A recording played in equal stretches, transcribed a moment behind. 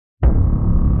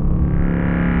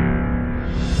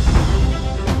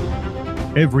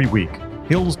Every week,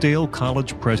 Hillsdale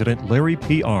College President Larry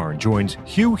P. Arnn joins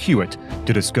Hugh Hewitt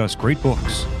to discuss great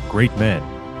books, great men,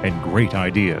 and great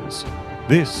ideas.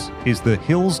 This is the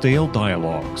Hillsdale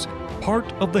Dialogues,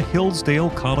 part of the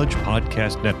Hillsdale College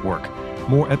Podcast Network.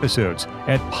 More episodes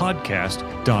at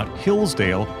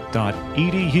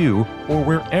podcast.hillsdale.edu or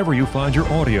wherever you find your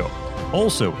audio.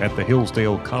 Also at the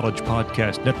Hillsdale College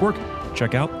Podcast Network,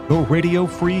 check out the Radio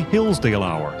Free Hillsdale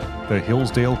Hour, the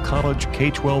Hillsdale College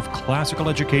K-12 Classical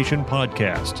Education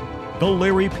Podcast, The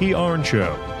Larry P. Arnn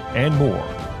Show, and more,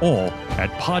 all at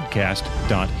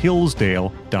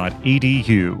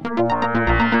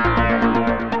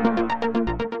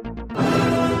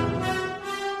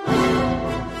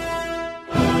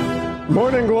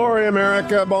Morning glory,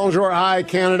 America. Bonjour, hi,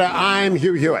 Canada. I'm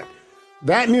Hugh Hewitt.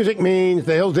 That music means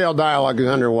the Hillsdale Dialogue is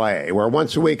underway, where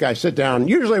once a week I sit down,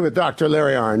 usually with Dr.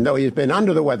 Larry Arnn, though he's been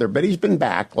under the weather, but he's been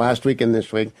back last week and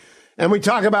this week, and we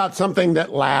talk about something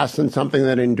that lasts and something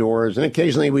that endures, and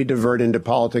occasionally we divert into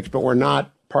politics, but we're not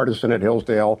partisan at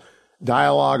Hillsdale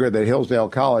Dialogue or the Hillsdale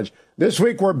College. This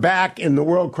week we're back in the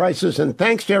world crisis, and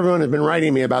thanks to everyone who's been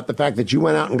writing me about the fact that you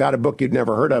went out and got a book you'd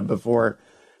never heard of before.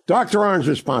 Dr. Arnn's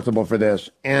responsible for this,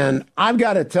 and I've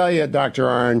got to tell you, Dr.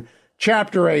 Arnn,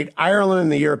 Chapter 8, Ireland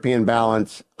and the European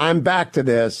Balance. I'm back to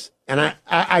this, and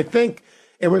I think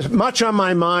it was much on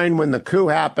my mind when the coup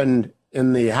happened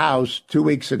in the House 2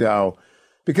 weeks ago,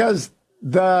 because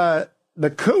the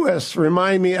coupists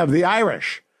remind me of the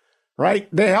Irish, right?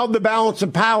 They held the balance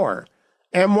of power,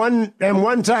 and one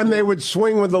time they would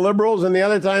swing with the liberals, and the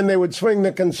other time they would swing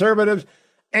the conservatives,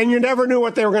 and you never knew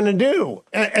what they were going to do.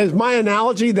 Is my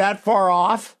analogy that far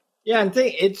off? Yeah, and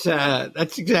it's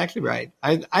that's exactly right.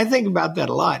 I think about that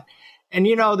a lot. And,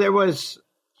 there was,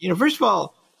 first of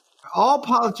all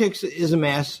politics is a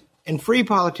mess, and free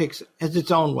politics has its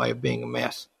own way of being a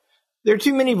mess. There are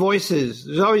too many voices.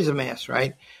 There's always a mess,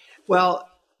 right? Well,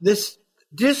 this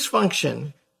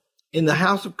dysfunction in the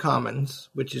House of Commons,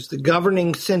 which is the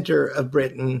governing center of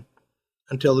Britain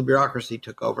until the bureaucracy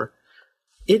took over,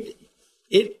 it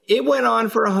went on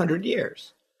for 100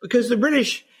 years because the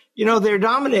British, they're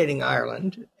dominating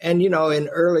Ireland. And, in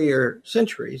earlier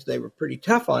centuries, they were pretty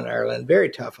tough on Ireland, very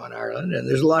tough on Ireland. And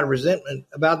there's a lot of resentment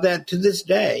about that to this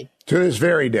day. To this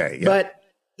very day. Yeah. But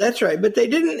that's right. But they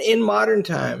didn't, in modern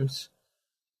times,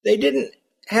 they didn't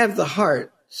have the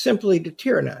heart simply to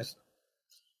tyrannize them.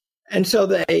 And so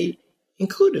they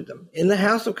included them in the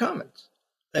House of Commons. Is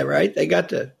that right? They got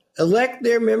to elect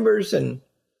their members and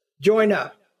join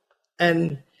up.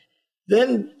 And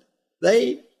then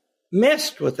they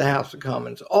messed with the House of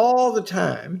Commons all the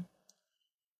time.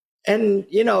 And,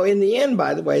 in the end,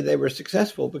 by the way, they were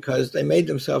successful because they made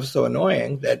themselves so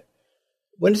annoying that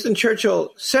Winston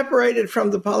Churchill separated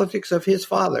from the politics of his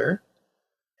father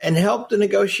and helped to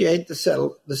negotiate the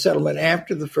settlement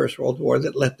after the First World War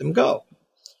that let them go.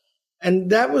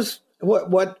 And that was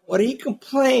what he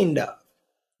complained of,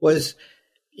 was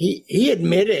he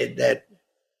admitted that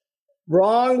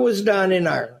wrong was done in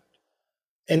Ireland.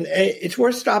 And it's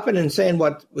worth stopping and saying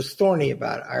what was thorny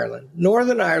about Ireland.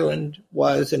 Northern Ireland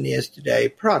was and is today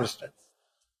Protestant,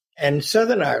 and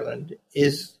Southern Ireland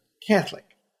is Catholic.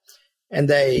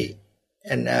 And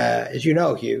as you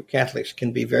know, Hugh, Catholics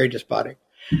can be very despotic.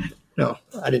 No,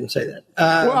 I didn't say that.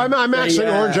 Well, I'm actually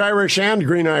Orange Irish and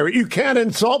Green Irish. You can't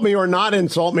insult me or not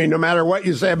insult me, no matter what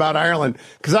you say about Ireland,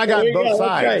 because I got both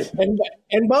sides. Right.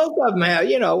 And both of them have,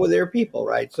 well, they're people,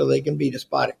 right? So they can be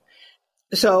despotic.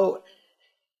 So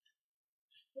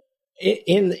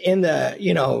in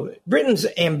the, Britain's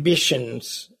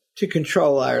ambitions to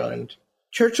control Ireland,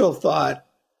 Churchill thought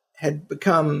had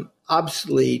become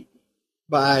obsolete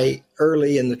by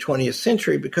early in the 20th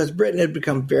century because Britain had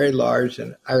become very large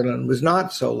and Ireland was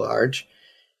not so large.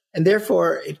 And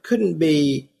therefore, it couldn't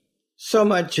be so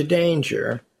much a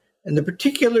danger. And the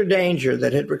particular danger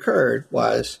that had recurred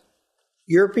was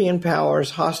European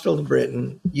powers hostile to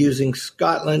Britain using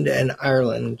Scotland and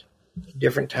Ireland at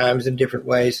different times in different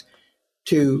ways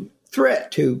to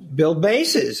build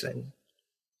bases and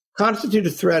constitute a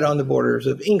threat on the borders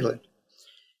of England.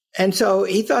 And so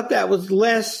he thought that was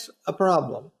less a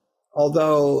problem,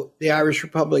 although the Irish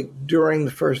Republic during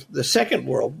the Second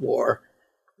World War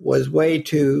was way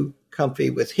too comfy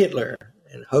with Hitler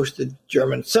and hosted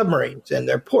German submarines in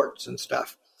their ports and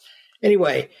stuff.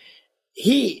 Anyway,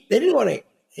 they didn't want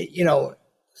to,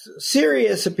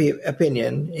 serious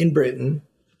opinion in Britain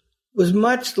was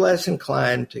much less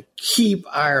inclined to keep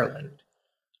Ireland.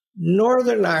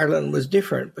 Northern Ireland was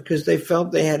different because they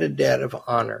felt they had a debt of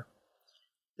honor.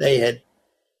 They had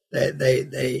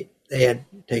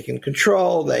taken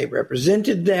control. They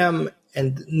represented them,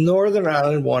 and Northern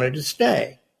Ireland wanted to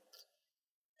stay.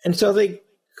 And so they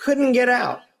couldn't get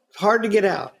out. It's hard to get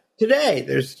out. Today,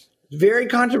 there's very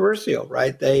controversial,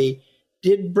 right? They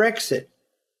did Brexit.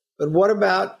 But what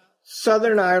about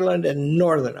Southern Ireland and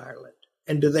Northern Ireland?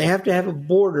 And do they have to have a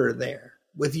border there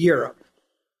with Europe?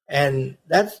 And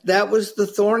that was the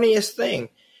thorniest thing.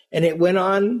 And it went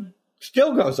on,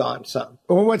 still goes on some.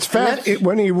 Well, what's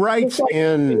when he writes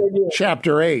in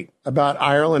chapter 8 about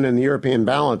Ireland and the European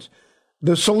balance,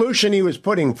 the solution he was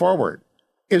putting forward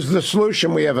is the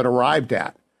solution we haven't arrived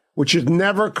at, which is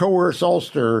never coerce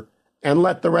Ulster and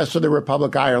let the rest of the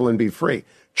Republic of Ireland be free.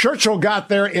 Churchill got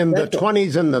there in the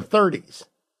 20s and the 30s,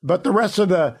 but the rest of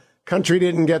the country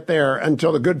didn't get there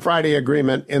until the Good Friday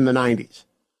Agreement in the 90s.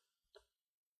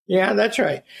 Yeah, that's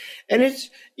right. And it's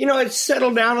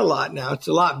settled down a lot now. It's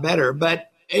a lot better, but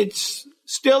it's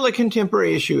still a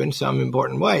contemporary issue in some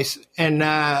important ways.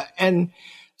 And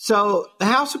so the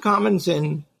House of Commons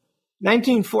in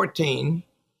 1914,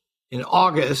 in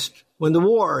August, when the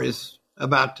war is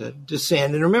about to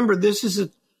descend, and remember, this is a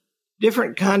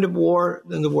different kind of war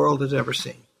than the world has ever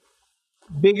seen.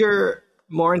 Bigger,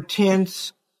 more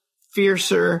intense,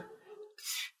 fiercer.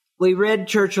 We read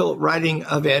Churchill writing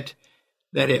of it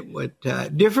that it would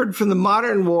differed from the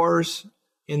modern wars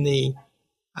in the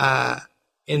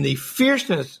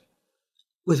fierceness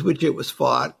with which it was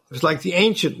fought. It was like the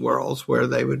ancient worlds where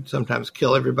they would sometimes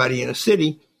kill everybody in a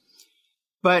city,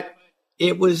 but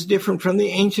it was different from the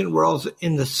ancient worlds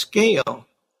in the scale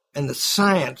and the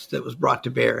science that was brought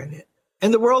to bear in it.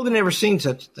 And the world had never seen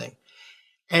such a thing.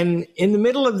 And in the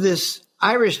middle of this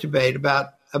Irish debate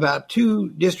about two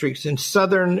districts in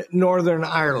northern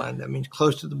Ireland, I mean,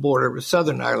 close to the border with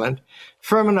Southern Ireland,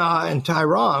 Fermanagh and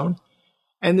Tyrone,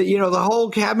 and the whole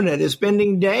cabinet is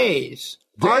spending days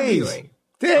arguing.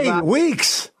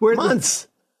 Weeks, months.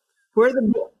 Where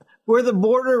the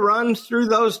border runs through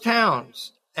those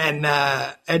towns. And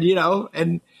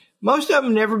most of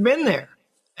them never been there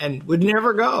and would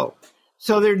never go.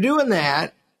 So they're doing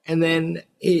that. And then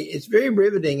it's very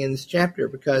riveting in this chapter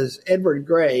because Edward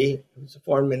Grey, who's a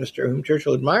foreign minister whom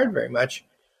Churchill admired very much,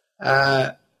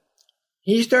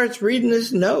 he starts reading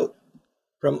this note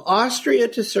from Austria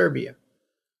to Serbia.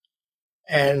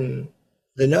 And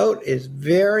the note is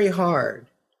very hard.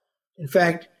 In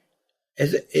fact,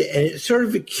 and it sort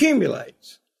of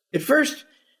accumulates. At first,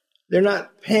 they're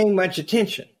not paying much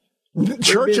attention.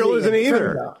 Churchill isn't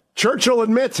either. Churchill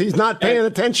admits he's not paying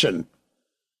attention.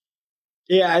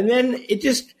 Yeah, and then it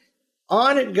just,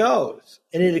 on it goes,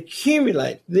 and it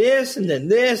accumulates this, and then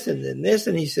this, and then this,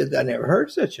 and he said, I never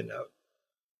heard such a note,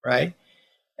 right?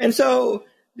 And so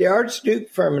the Archduke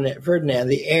Ferdinand,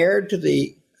 the heir to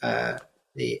the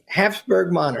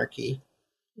Habsburg monarchy,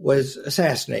 was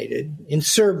assassinated in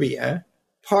Serbia,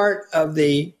 part of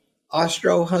the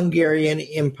Austro-Hungarian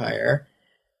Empire,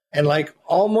 and like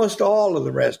almost all of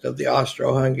the rest of the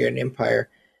Austro-Hungarian Empire,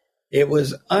 it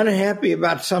was unhappy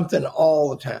about something all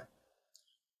the time.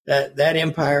 That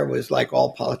empire was like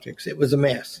all politics. It was a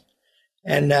mess.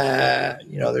 And, they're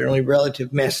only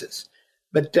relative messes.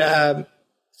 But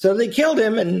so they killed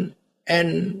him,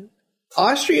 and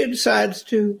Austria decides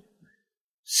to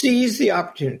seize the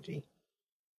opportunity.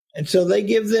 And so they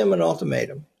give them an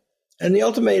ultimatum. And the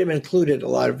ultimatum included a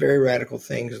lot of very radical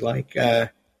things like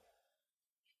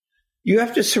you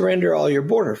have to surrender all your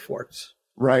border forts.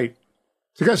 Right.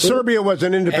 Because Serbia was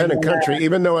an independent country,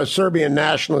 even though a Serbian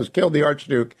nationalist killed the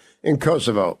Archduke in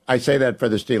Kosovo. I say that for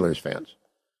the Steelers fans.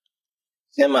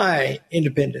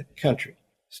 Semi-independent country,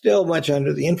 still much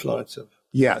under the influence of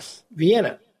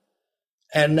Vienna.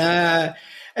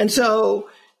 And so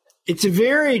it's a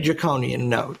very draconian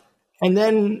note. And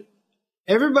then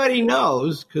everybody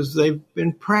knows, because they've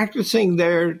been practicing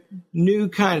their new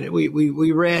kind of,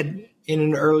 we read in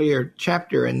an earlier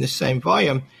chapter in this same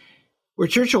volume, where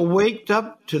Churchill waked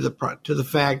up to the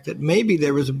fact that maybe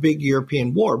there was a big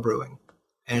European war brewing,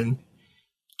 and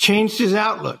changed his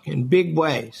outlook in big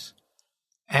ways,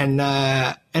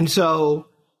 and so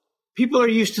people are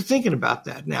used to thinking about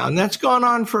that now, and that's gone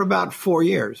on for about 4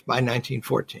 years by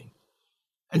 1914,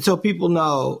 and so people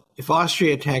know if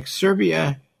Austria attacks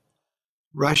Serbia,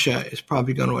 Russia is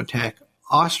probably going to attack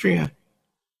Austria,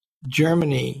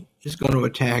 Germany is going to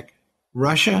attack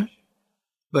Russia,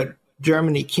 but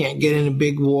Germany can't get in a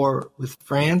big war with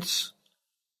France,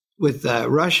 with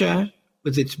Russia,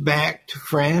 with its back to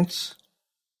France.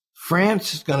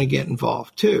 France is going to get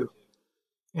involved too.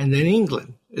 And then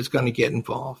England is going to get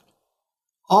involved.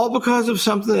 All because of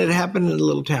something that happened in a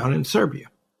little town in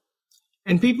Serbia.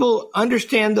 And people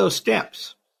understand those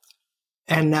steps.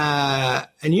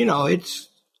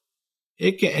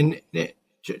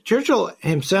 Churchill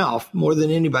himself, more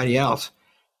than anybody else,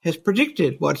 has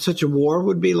predicted what such a war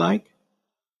would be like.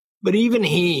 But even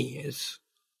he is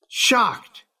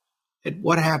shocked at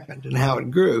what happened and how it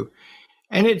grew.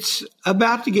 And it's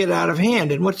about to get out of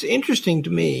hand. And what's interesting to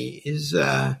me is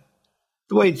the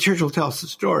way Churchill tells the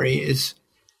story is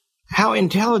how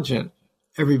intelligent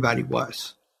everybody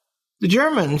was. The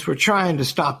Germans were trying to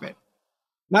stop it.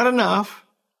 Not enough,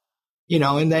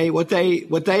 and what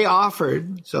they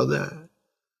offered. So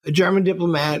a German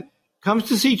diplomat comes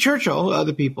to see Churchill,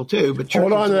 other people too. But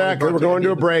Hold on to that, because we're going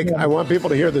to a break. I want people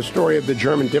to hear the story of the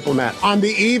German diplomat. On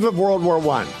the eve of World War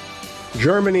I,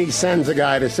 Germany sends a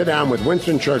guy to sit down with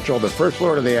Winston Churchill, the First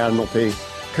Lord of the Admiralty,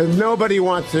 because nobody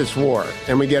wants this war,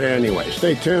 and we get it anyway.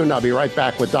 Stay tuned. I'll be right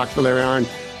back with Dr. Larry Arnn.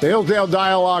 The Hillsdale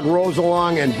Dialogue rolls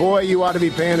along, and boy, you ought to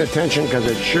be paying attention, because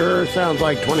it sure sounds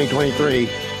like 2023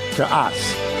 to us.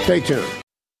 Stay tuned.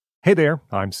 Hey there,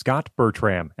 I'm Scott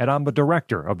Bertram, and I'm the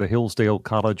director of the Hillsdale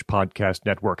College Podcast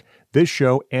Network. This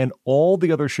show and all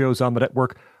the other shows on the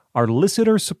network are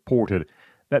listener-supported.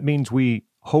 That means we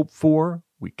hope for,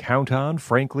 we count on,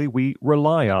 frankly, we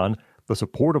rely on the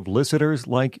support of listeners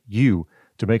like you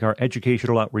to make our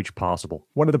educational outreach possible.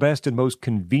 One of the best and most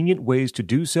convenient ways to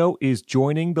do so is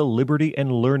joining the Liberty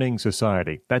and Learning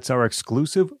Society. That's our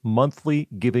exclusive monthly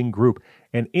giving group.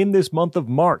 And in this month of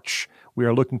March, we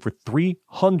are looking for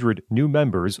 300 new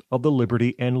members of the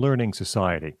Liberty and Learning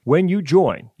Society. When you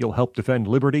join, you'll help defend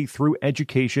liberty through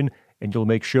education, and you'll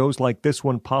make shows like this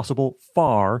one possible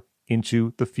far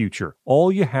into the future.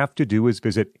 All you have to do is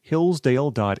visit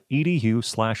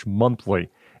hillsdale.edu/monthly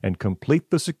and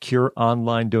complete the secure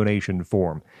online donation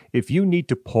form. If you need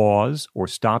to pause or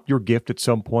stop your gift at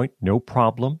some point, no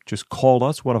problem. Just call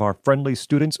us. One of our friendly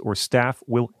students or staff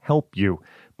will help you.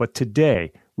 But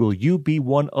today, will you be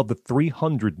one of the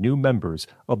 300 new members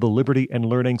of the Liberty and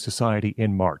Learning Society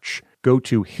in March? Go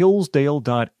to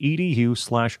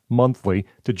hillsdale.edu/monthly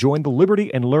to join the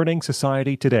Liberty and Learning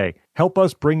Society today. Help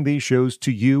us bring these shows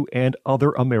to you and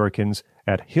other Americans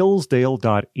at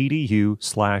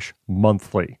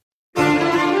hillsdale.edu/monthly.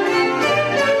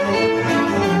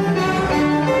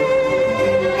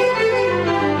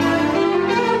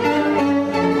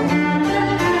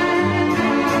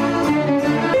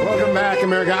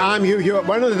 America, I'm Hugh Hewitt.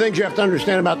 One of the things you have to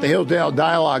understand about the Hillsdale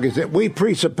Dialogue is that we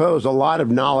presuppose a lot of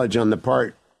knowledge on the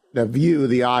part of you,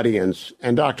 the audience,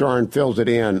 and Dr. Arnn fills it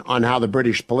in on how the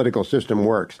British political system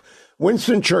works.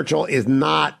 Winston Churchill is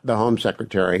not the Home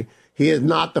Secretary. He is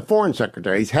not the Foreign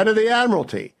Secretary. He's head of the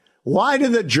Admiralty. Why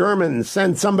did the Germans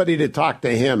send somebody to talk to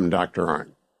him, Dr.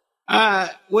 Arnn?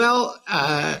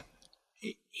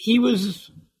 He was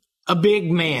a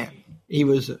big man. He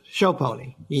was a show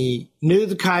pony. He knew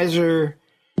the Kaiser.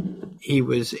 He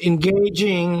was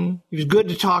engaging. He was good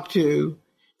to talk to.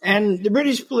 And the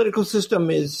British political system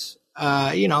is,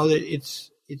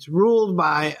 it's ruled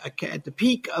by, at the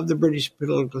peak of the British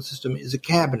political system is a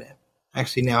cabinet.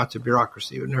 Actually, now it's a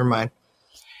bureaucracy, but never mind.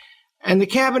 And the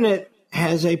cabinet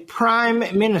has a prime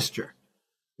minister,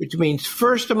 which means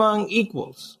first among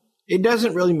equals. It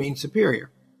doesn't really mean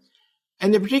superior.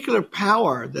 And the particular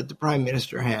power that the prime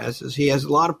minister has is he has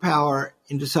a lot of power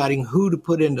in deciding who to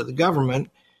put into the government,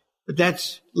 but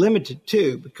that's limited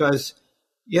too, because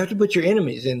you have to put your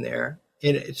enemies in there.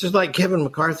 And it's just like Kevin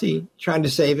McCarthy trying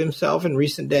to save himself in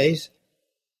recent days.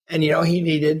 And, he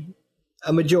needed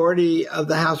a majority of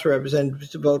the House of Representatives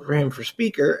to vote for him for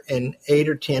speaker, and 8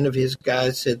 or 10 of his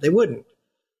guys said they wouldn't.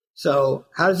 So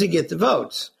how does he get the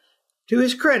votes? To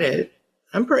his credit,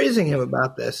 I'm praising him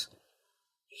about this.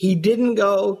 He didn't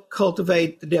go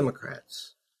cultivate the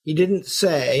Democrats. He didn't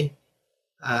say,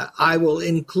 I will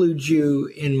include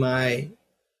you in my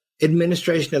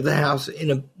administration of the House in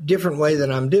a different way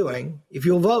than I'm doing if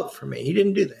you'll vote for me. He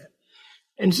didn't do that.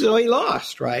 And so he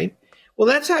lost, right? Well,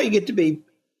 that's how you get to be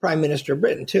Prime Minister of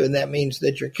Britain, too. And that means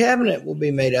that your cabinet will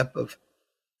be made up of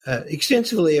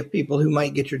extensively of people who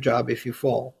might get your job if you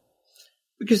fall,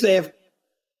 because they have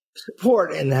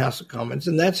support in the House of Commons.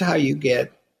 And that's how you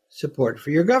get support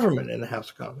for your government in the House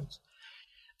of Commons.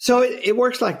 So it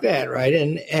works like that, right?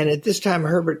 And at this time,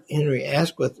 Herbert Henry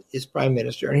Asquith is prime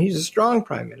minister, and he's a strong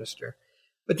prime minister.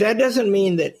 But that doesn't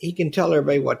mean that he can tell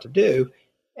everybody what to do.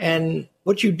 And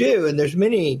what you do, and there's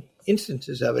many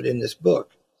instances of it in this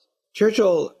book,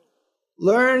 Churchill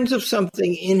learns of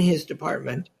something in his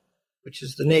department, which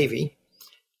is the Navy,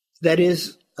 that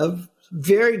is of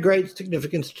very great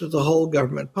significance to the whole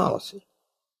government policy.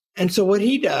 And so what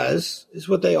he does is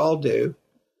what they all do,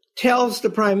 tells the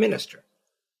prime minister.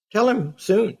 Tell him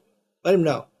soon. Let him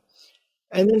know.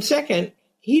 And then second,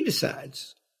 he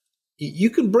decides. You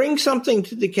can bring something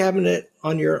to the cabinet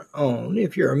on your own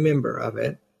if you're a member of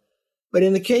it. But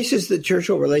in the cases that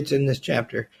Churchill relates in this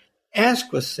chapter,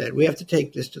 Asquith said, we have to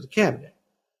take this to the cabinet.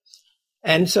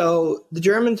 And so the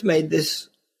Germans made this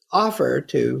offer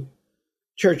to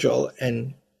Churchill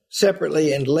and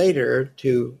separately and later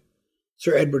to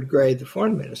Sir Edward Grey, the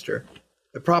foreign minister,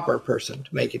 the proper person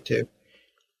to make it to.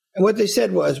 And what they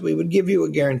said was, we would give you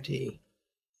a guarantee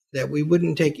that we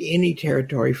wouldn't take any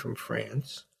territory from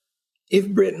France if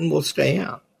Britain will stay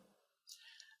out.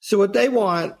 So what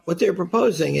they're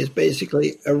proposing is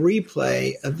basically a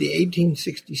replay of the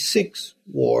 1866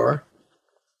 war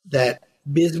that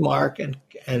Bismarck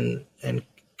and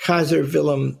Kaiser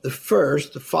Wilhelm I,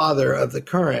 the father of the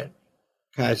current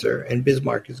Kaiser, and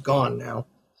Bismarck is gone now,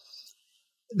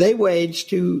 they waged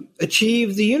to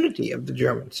achieve the unity of the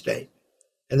German state.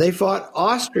 And they fought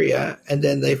Austria, and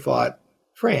then they fought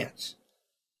France.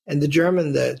 And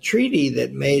the treaty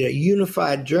that made a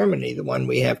unified Germany, the one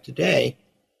we have today,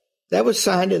 that was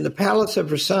signed in the Palace of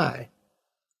Versailles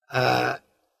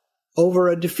over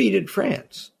a defeated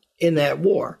France in that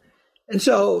war. And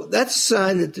so that's a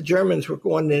sign that the Germans were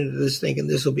going into this thinking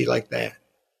this will be like that.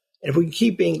 And if we can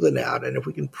keep England out, and if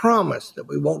we can promise that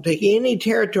we won't take any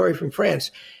territory from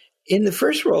France. In the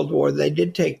First World War, they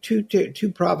did take two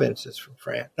provinces from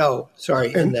France. No,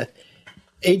 sorry, in the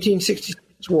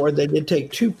 1866 war, they did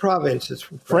take two provinces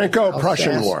from France.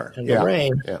 Franco-Prussian War. And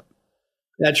Lorraine. Yeah.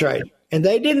 That's right. And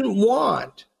they didn't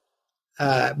want,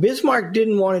 Bismarck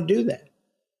didn't want to do that.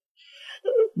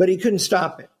 But he couldn't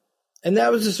stop it. And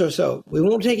that was so we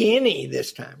won't take any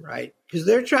this time, right? Because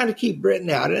they're trying to keep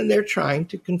Britain out, and they're trying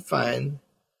to confine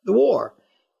the war.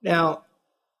 Now,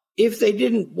 if they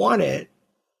didn't want it,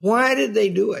 why did they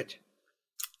do it?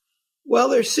 Well,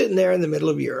 they're sitting there in the middle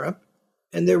of Europe,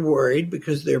 and they're worried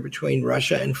because they're between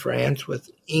Russia and France,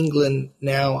 with England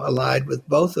now allied with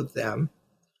both of them.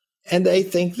 And they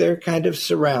think they're kind of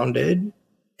surrounded,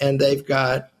 and they've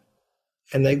got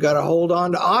to hold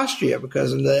on to Austria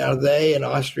because they and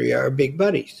Austria are big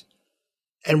buddies.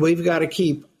 And we've got to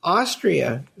keep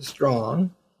Austria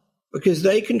strong because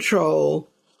they control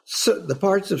the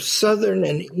parts of southern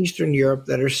and eastern Europe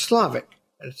that are Slavic.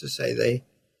 That is to say,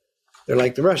 they're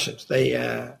like the Russians. They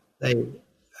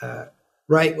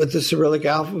write with the Cyrillic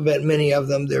alphabet. Many of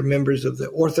them, they're members of the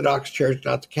Orthodox Church,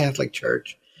 not the Catholic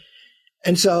Church.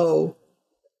 And so,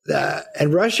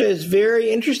 and Russia is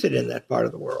very interested in that part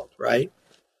of the world, right?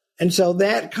 And so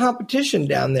that competition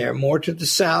down there, more to the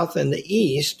south and the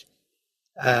east,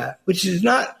 which is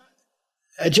not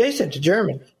adjacent to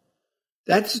Germany,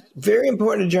 that's very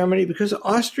important to Germany because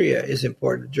Austria is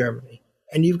important to Germany.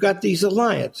 And you've got these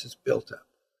alliances built up.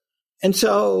 And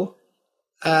so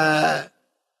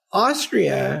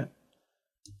Austria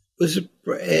was,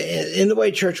 in the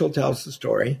way Churchill tells the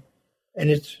story, and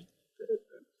it's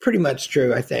pretty much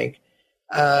true, I think,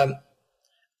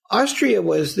 Austria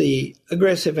was the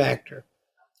aggressive actor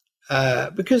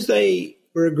because they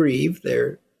were aggrieved.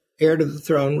 Their heir to the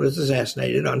throne was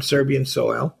assassinated on Serbian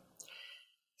soil.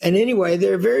 And anyway,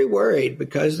 they're very worried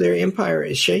because their empire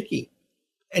is shaky.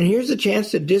 And here's a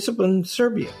chance to discipline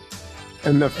Serbia.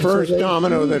 And the first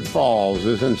domino that falls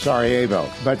is in Sarajevo.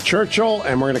 But Churchill,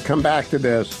 and we're going to come back to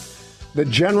this, the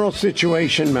general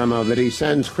situation memo that he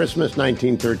sends Christmas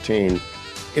 1913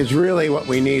 is really what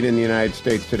we need in the United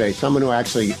States today. Someone who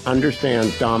actually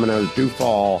understands dominoes do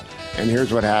fall, and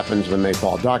here's what happens when they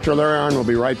fall. Dr. Larry Arnn will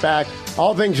be right back.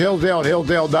 All things Hillsdale at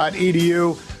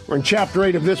hillsdale.edu. We're in Chapter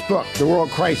 8 of this book, The World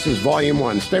Crisis, Volume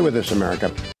 1. Stay with us,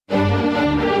 America.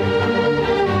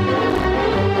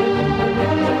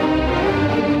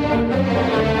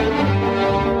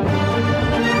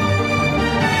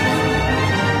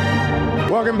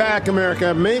 Welcome back,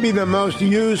 America. Maybe the most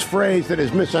used phrase that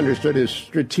is misunderstood is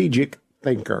strategic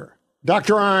thinker.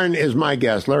 Dr. Arnn is my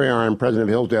guest. Larry Arnn, president of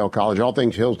Hillsdale College. All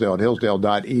things Hillsdale at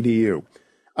hillsdale.edu.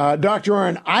 Dr.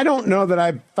 Arnn, I don't know that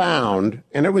I've found,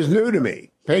 and it was new to me,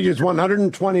 pages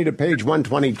 120 to page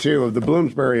 122 of the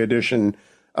Bloomsbury edition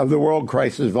of The World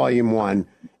Crisis, Volume 1,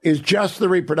 is just the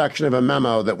reproduction of a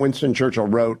memo that Winston Churchill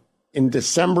wrote in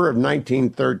December of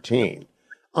 1913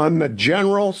 on the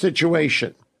general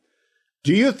situation.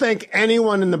 Do you think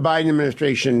anyone in the Biden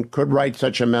administration could write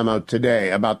such a memo today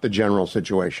about the general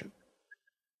situation?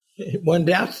 One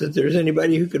doubts that there's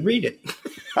anybody who could read it.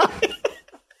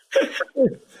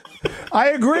 I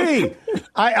agree.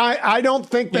 I don't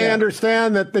think they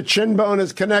understand that the chin bone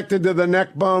is connected to the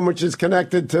neck bone, which is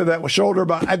connected to the shoulder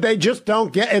bone. They just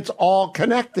don't get it's all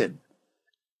connected.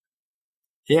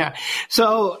 Yeah.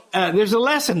 So there's a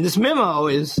lesson. This memo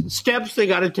is steps they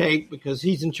got to take because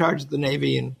he's in charge of the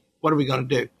Navy, and what are we going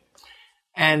to do?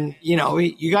 And, you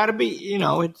got to be,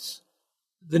 it's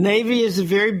the Navy is a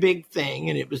very big thing,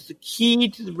 and it was the key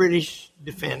to the British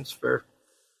defense for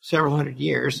several hundred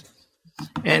years.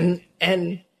 And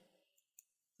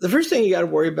the first thing you got to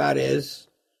worry about is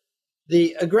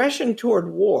the aggression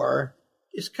toward war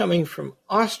is coming from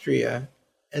Austria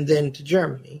and then to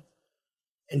Germany.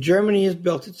 And Germany has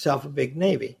built itself a big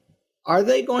navy. Are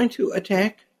they going to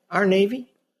attack our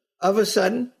navy of a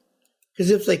sudden?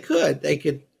 Because if they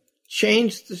could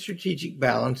change the strategic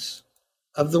balance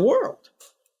of the world,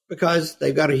 because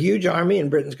they've got a huge army and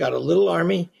Britain's got a little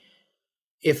army.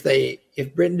 If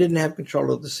Britain didn't have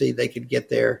control of the sea, they could get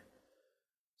their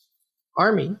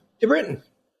army to Britain.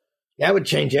 That would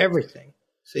change everything.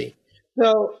 See,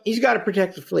 so he's got to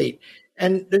protect the fleet.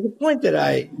 And there's a point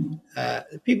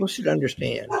that people should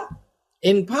understand.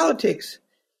 In politics,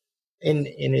 in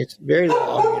its very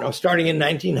long, starting in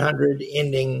 1900,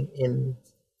 ending in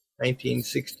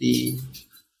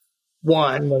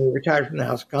 1961, when he retired from the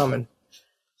House of Commons,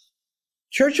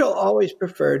 Churchill always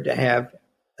preferred to have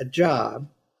a job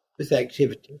with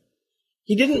activity.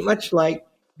 He didn't much like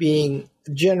being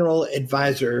a general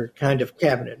advisor kind of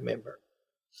cabinet member.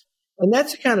 And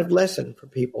that's a kind of lesson for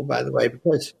people, by the way,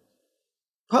 because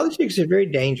politics is very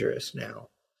dangerous now.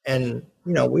 And,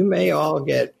 we may all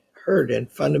get hurt in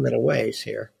fundamental ways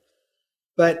here.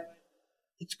 But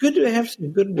it's good to have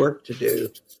some good work to do.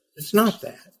 It's not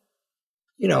that.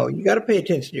 You got to pay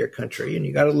attention to your country and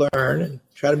you got to learn and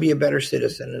try to be a better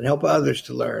citizen and help others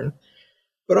to learn.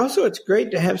 But also it's great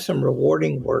to have some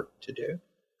rewarding work to do.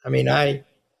 I mean, I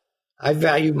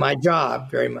value my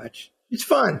job very much. It's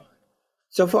fun.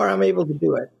 So far, I'm able to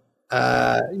do it.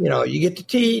 You get to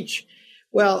teach.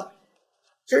 Well,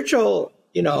 Churchill,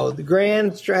 the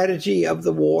grand strategy of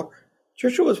the war,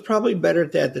 Churchill was probably better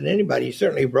at that than anybody. He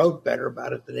certainly wrote better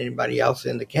about it than anybody else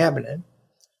in the cabinet.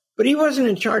 But he wasn't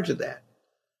in charge of that.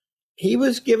 He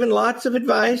was given lots of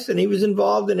advice and he was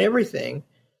involved in everything.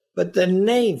 But the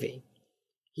Navy,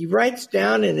 he writes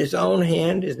down in his own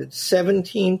hand, is it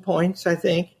 17 points, I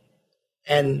think?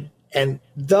 And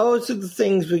those are the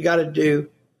things we got to do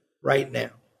right now.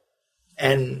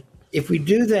 And if we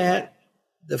do that,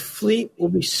 the fleet will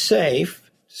be safe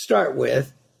to start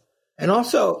with. And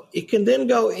also, it can then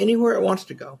go anywhere it wants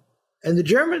to go. And the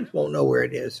Germans won't know where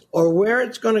it is or where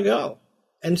it's going to go.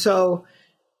 And so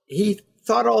he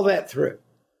thought all that through.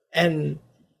 And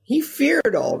he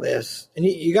feared all this. And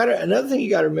another thing you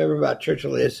got to remember about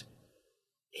Churchill is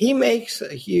he makes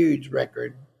a huge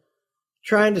record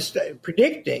trying to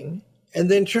predicting and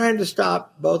then trying to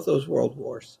stop both those world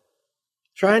wars,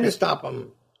 trying to stop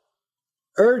them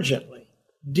urgently,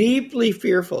 deeply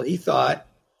fearful. He thought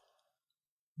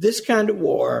this kind of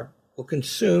war will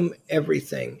consume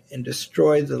everything and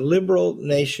destroy the liberal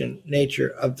nature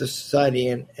of the society.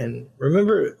 And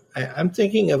remember, I'm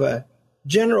thinking of a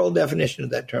general definition of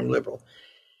that term, liberal.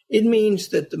 It means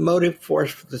that the motive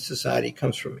force for the society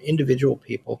comes from individual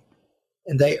people,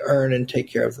 and they earn and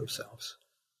take care of themselves.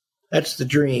 That's the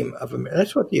dream of America.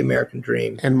 That's what the American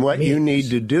dream And what means. you need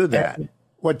to do that.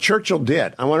 What Churchill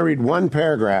did, I want to read one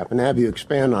paragraph and have you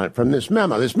expand on it from this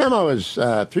memo. This memo is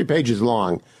 3 pages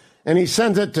long, and he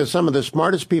sends it to some of the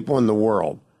smartest people in the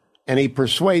world, and he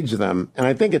persuades them, and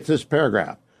I think it's this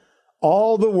paragraph.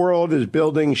 All the world is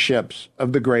building ships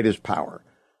of the greatest power,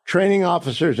 training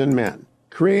officers and men,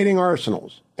 creating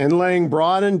arsenals, and laying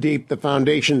broad and deep the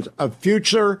foundations of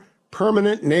future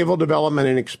permanent naval development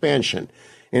and expansion.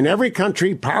 In every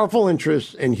country, powerful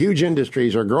interests and huge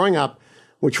industries are growing up,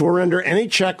 which will render any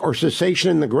check or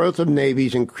cessation in the growth of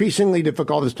navies increasingly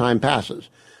difficult as time passes.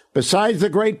 Besides the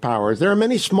great powers, there are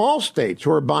many small states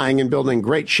who are buying and building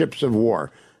great ships of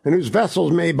war, and whose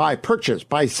vessels may by purchase,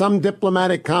 by some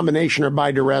diplomatic combination or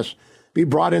by duress, be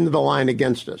brought into the line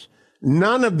against us.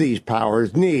 None of these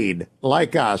powers need,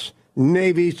 like us,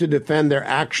 navies to defend their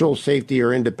actual safety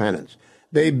or independence.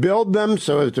 They build them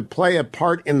so as to play a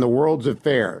part in the world's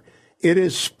affair. It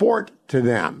is sport to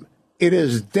them. It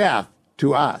is death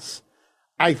to us.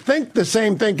 I think the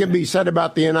same thing can be said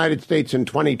about the United States in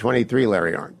 2023,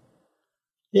 Larry Arnn.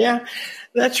 Yeah,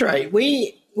 that's right.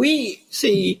 We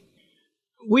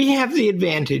have the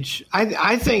advantage.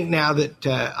 I think now that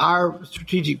our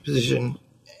strategic position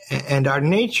and our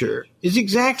nature is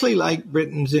exactly like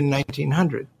Britain's in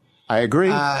 1900. I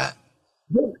agree.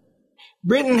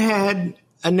 Britain had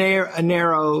a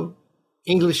narrow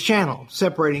English Channel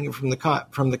separating it from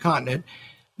the continent.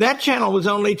 That channel was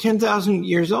only 10,000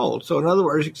 years old. So in other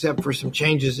words, except for some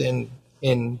changes in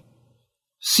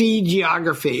sea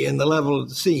geography and the level of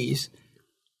the seas,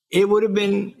 it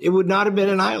would not have been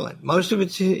an island. Most of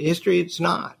its history, it's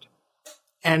not.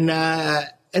 But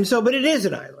it is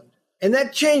an island. And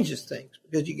that changes things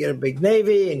because you get a big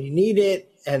navy and you need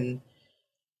it. And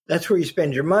that's where you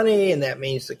spend your money. And that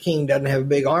means the king doesn't have a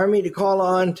big army to call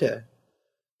on to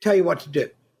tell you what to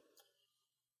do.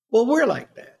 Well, we're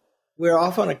like that. we're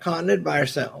off on a continent by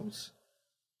ourselves.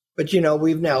 But,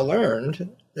 we've now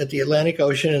learned that the Atlantic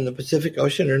Ocean and the Pacific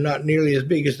Ocean are not nearly as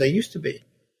big as they used to be.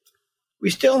 We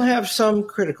still have some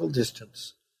critical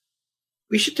distance.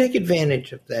 We should take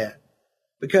advantage of that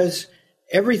because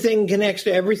everything connects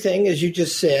to everything, as you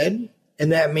just said.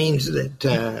 And that means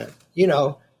that,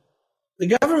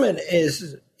 the government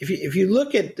is, if you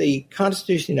look at the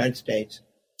Constitution of the United States,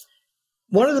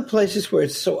 one of the places where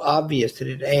it's so obvious that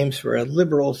it aims for a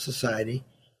liberal society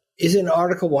is in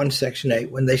Article 1, Section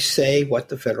 8, when they say what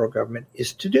the federal government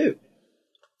is to do.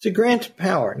 It's a grant of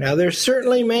power. Now, they're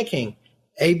certainly making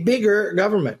a bigger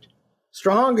government,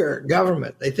 stronger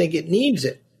government. They think it needs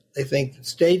it. They think that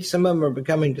states, some of them are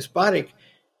becoming despotic,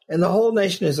 and the whole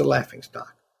nation is a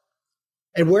laughingstock.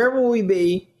 And where will we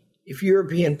be if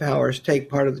European powers take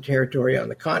part of the territory on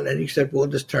the continent, except we'll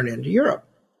just turn into Europe?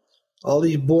 All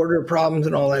these border problems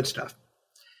and all that stuff.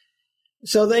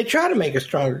 So they try to make a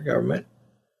stronger government,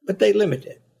 but they limit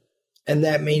it. And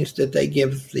that means that they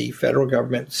give the federal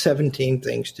government 17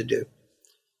 things to do.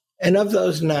 And of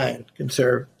those, 9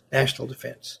 conserve national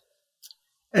defense.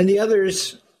 And the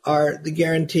others are the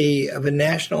guarantee of a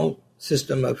national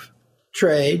system of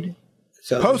trade.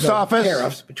 So post office.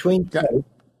 Tariffs between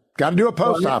Got to do a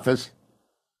post office.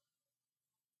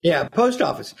 Yeah, post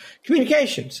office.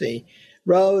 Communication, see.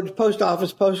 Roads, post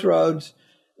office, post roads,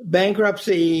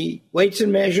 bankruptcy, weights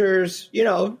and measures,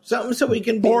 something so we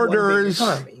can be borders,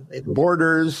 one big economy.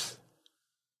 Borders.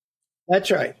 That's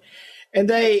right. And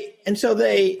then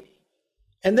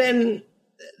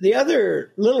the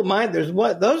other little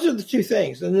those are the 2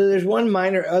 things. And then there's one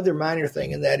other minor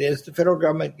thing, and that is the federal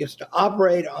government gets to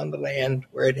operate on the land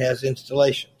where it has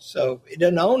installations. So it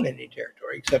doesn't own any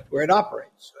territory except where it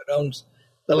operates. So it owns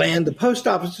the land the post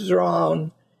offices are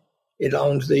on. It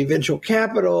owns the eventual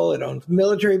capital. It owns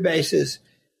military bases,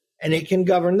 and it can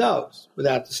govern those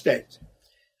without the states.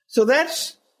 So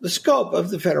that's the scope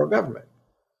of the federal government.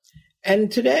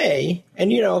 And today,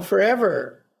 and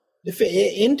forever,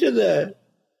 into the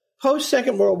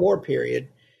post-Second World War period,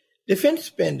 defense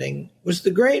spending was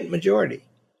the great majority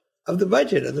of the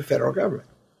budget of the federal government.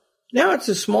 Now it's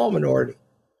a small minority.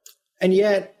 And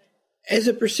yet, as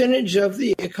a percentage of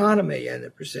the economy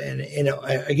and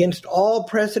against all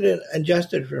precedent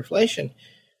adjusted for inflation,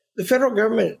 the federal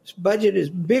government's budget is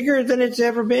bigger than it's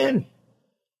ever been.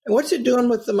 And what's it doing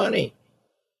with the money?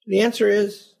 The answer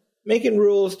is making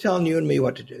rules, telling you and me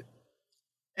what to do.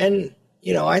 And,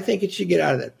 I think it should get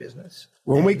out of that business.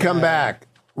 When we come back,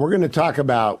 we're going to talk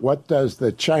about what does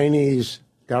the Chinese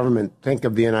government think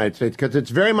of the United States, because it's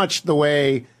very much the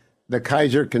way the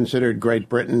Kaiser considered Great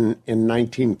Britain in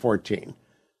 1914.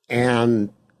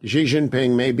 And Xi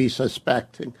Jinping may be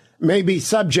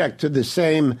subject to the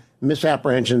same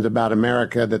misapprehensions about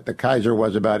America that the Kaiser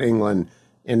was about England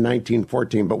in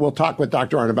 1914. But we'll talk with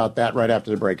Dr. Arnn about that right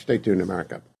after the break. Stay tuned,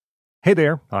 America. Hey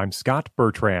there, I'm Scott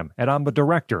Bertram, and I'm the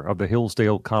director of the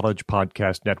Hillsdale College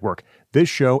Podcast Network. This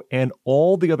show and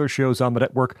all the other shows on the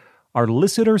network are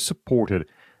listener-supported.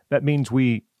 That means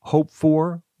we hope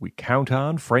for, we count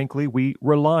on, frankly, we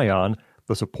rely on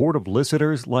the support of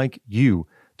listeners like you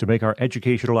to make our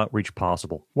educational outreach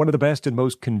possible. One of the best and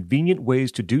most convenient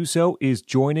ways to do so is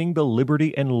joining the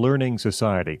Liberty and Learning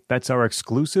Society. That's our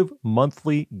exclusive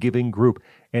monthly giving group.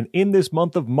 And in this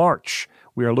month of March,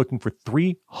 we are looking for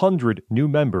 300 new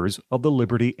members of the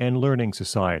Liberty and Learning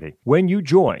Society. When you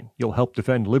join, you'll help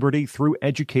defend liberty through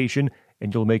education,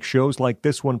 and you'll make shows like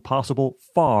this one possible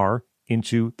far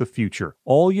into the future.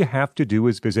 All you have to do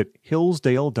is visit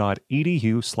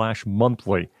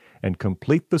hillsdale.edu/monthly and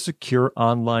complete the secure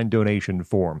online donation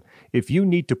form. If you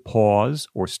need to pause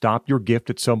or stop your gift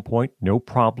at some point, no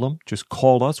problem. Just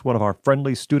call us. One of our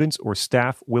friendly students or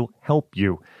staff will help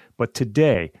you. But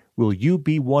today, will you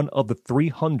be one of the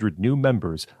 300 new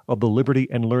members of the Liberty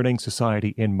and Learning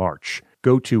Society in March?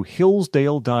 Go to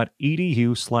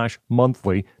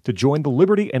hillsdale.edu/monthly to join the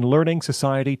Liberty and Learning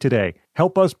Society today.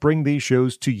 Help us bring these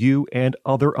shows to you and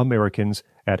other Americans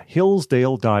at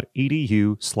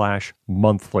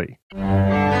hillsdale.edu/monthly.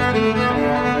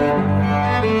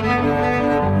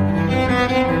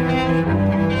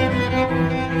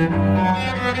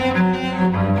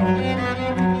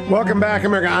 Welcome back,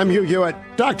 America. I'm Hugh Hewitt.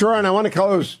 Dr. Arnn, I want to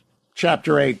close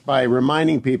Chapter 8 by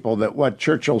reminding people that what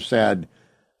Churchill said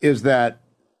is that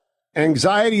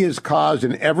anxiety is caused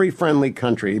in every friendly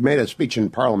country. He made a speech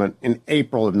in Parliament in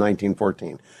April of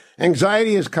 1914.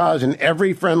 Anxiety is caused in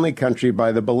every friendly country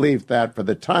by the belief that, for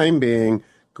the time being,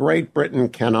 Great Britain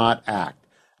cannot act.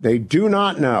 They do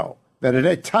not know that at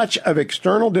a touch of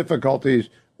external difficulties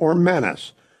or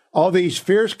menace, all these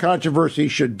fierce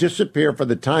controversies should disappear for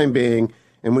the time being,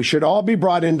 and we should all be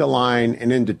brought into line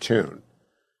and into tune.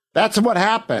 That's what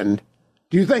happened.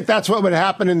 Do you think that's what would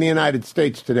happen in the United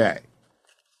States today?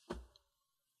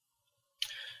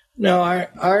 No,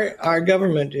 our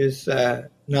government is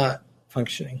not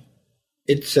functioning.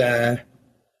 It's no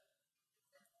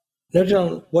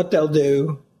telling what they'll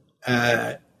do,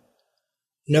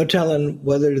 no telling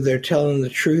whether they're telling the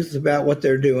truth about what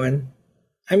they're doing.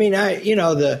 I mean,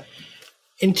 the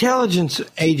intelligence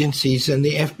agencies and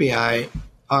the FBI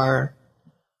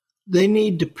they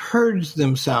need to purge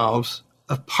themselves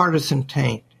of partisan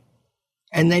taint,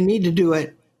 and they need to do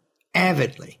it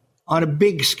avidly on a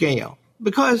big scale,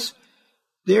 because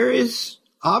there is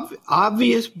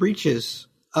obvious breaches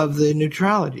of the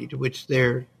neutrality to which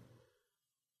it's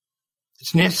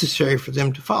necessary for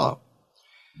them to follow.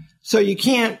 So you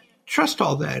can't trust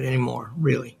all that anymore,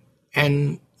 really.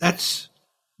 And that's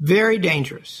very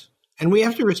dangerous. And we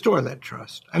have to restore that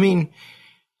trust. I mean,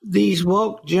 these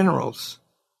woke generals,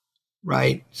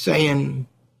 right, saying,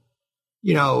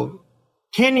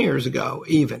 10 years ago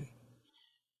even,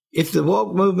 if the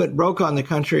woke movement broke on the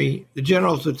country, the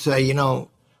generals would say,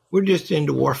 we're just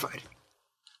into war fighting.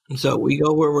 And so we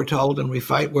go where we're told and we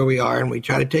fight where we are and we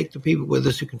try to take the people with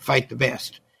us who can fight the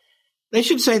best. They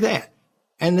should say that.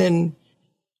 And then,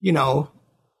 they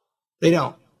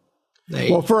don't.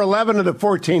 Well, for 11 of the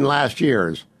 14 last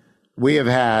years, we have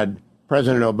had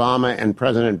President Obama and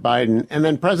President Biden, and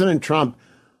then President Trump,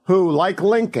 who, like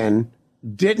Lincoln,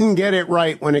 didn't get it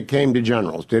right when it came to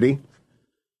generals, did he?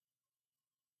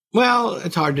 Well,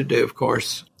 it's hard to do, of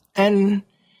course. And,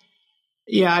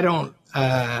 yeah, I don't,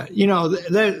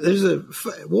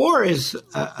 war is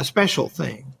a special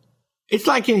thing. It's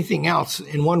like anything else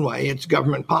in one way. It's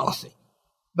government policy.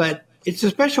 But it's a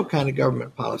special kind of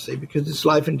government policy because it's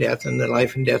life and death, and the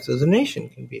life and death of the nation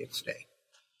can be at stake.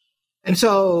 And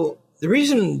so the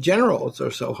reason generals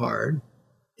are so hard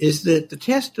is that the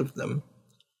test of them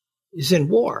is in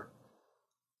war.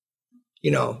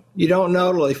 You don't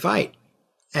know till they fight.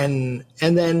 And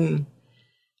then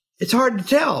it's hard to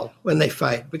tell when they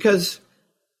fight because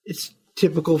it's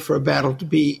typical for a battle to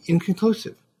be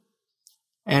inconclusive.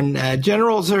 And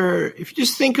generals are, if you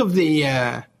just think of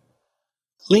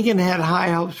Lincoln had high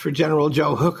hopes for General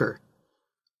Joe Hooker.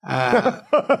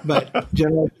 But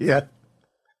General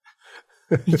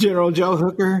Joe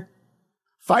Hooker.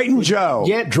 Fighting Joe,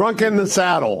 drunk in the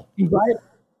saddle.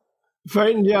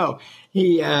 Fighting Joe.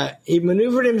 He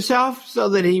maneuvered himself so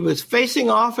that he was facing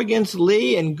off against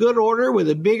Lee in good order with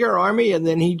a bigger army, and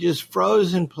then he just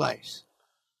froze in place.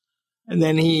 And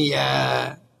then he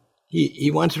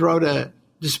once wrote a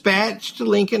dispatch to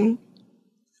Lincoln,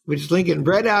 which Lincoln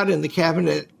read out in the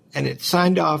cabinet, and it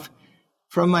signed off,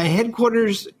 "From my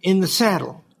headquarters in the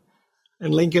saddle."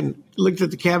 And Lincoln looked at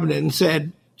the cabinet and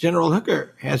said, "General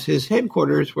Hooker has his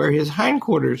headquarters where his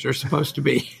hindquarters are supposed to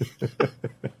be."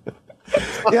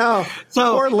 Yeah,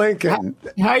 so poor Lincoln.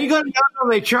 How are you going to know when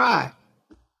they try?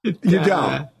 You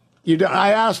don't.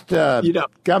 I asked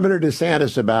Governor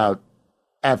DeSantis about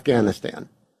Afghanistan,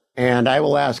 and I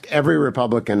will ask every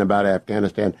Republican about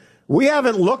Afghanistan. We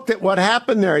haven't looked at what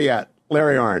happened there yet,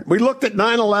 Larry Arnn. We looked at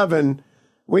 9/11.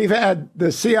 We've had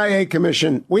the CIA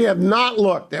commission. We have not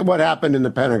looked at what happened in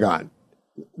the Pentagon.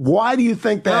 Why do you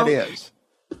think that is?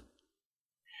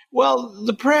 Well,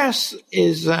 the press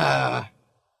is, not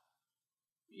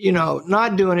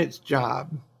doing its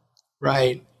job,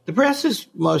 right? The press is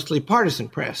mostly partisan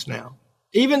press now.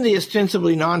 Even the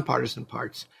ostensibly nonpartisan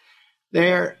parts,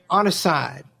 they're on a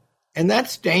side. And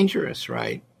that's dangerous,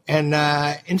 right? And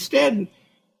instead,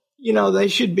 they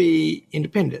should be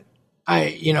independent.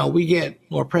 We get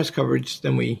more press coverage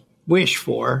than we wish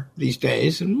for these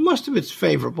days, and most of it's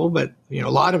favorable, but, a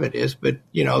lot of it is. But,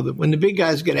 when the big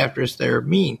guys get after us, they're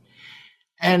mean.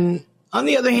 And on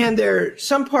the other hand,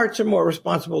 some parts are more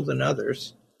responsible than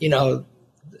others.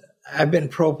 I've been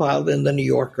profiled in the New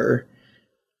Yorker,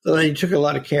 so they took a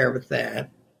lot of care with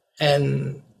that.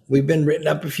 And we've been written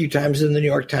up a few times in the New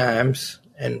York Times,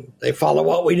 and they follow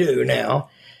what we do now.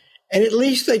 And at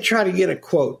least they try to get a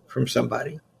quote from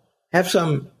somebody, have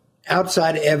some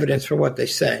outside evidence for what they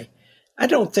say. I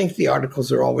don't think the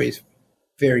articles are always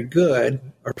very good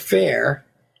or fair,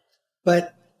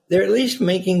 but they're at least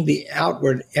making the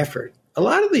outward effort. A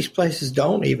lot of these places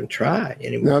don't even try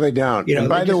anymore. No, they don't. And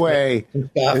by the way,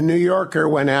 the New Yorker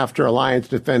went after Alliance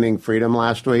Defending Freedom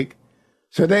last week.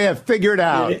 So they have figured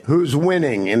out who's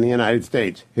winning in the United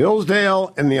States,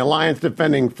 Hillsdale and the Alliance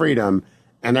Defending Freedom.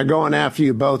 And they're going after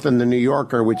you both in the New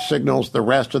Yorker, which signals the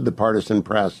rest of the partisan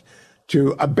press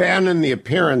to abandon the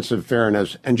appearance of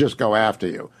fairness and just go after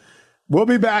you. We'll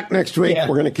be back next week. Yeah.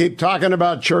 We're going to keep talking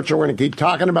about Churchill. We're going to keep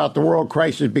talking about the world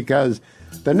crisis because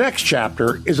The next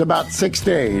chapter is about 6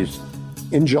 days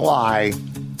in July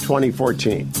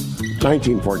 1914.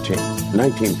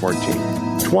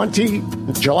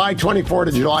 July 24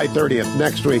 to July 30th,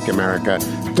 next week, America.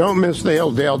 Don't miss the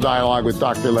Hillsdale Dialogue with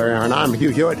Dr. Larry Arnn. I'm Hugh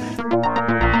Hewitt.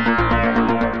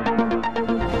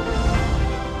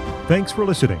 Thanks for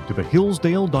listening to the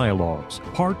Hillsdale Dialogues,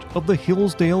 part of the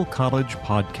Hillsdale College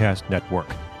Podcast Network.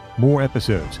 More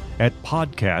episodes at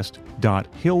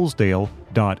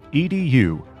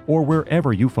podcast.hillsdale.edu or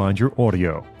wherever you find your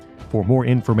audio. For more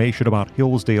information about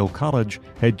Hillsdale College,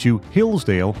 head to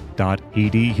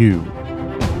hillsdale.edu.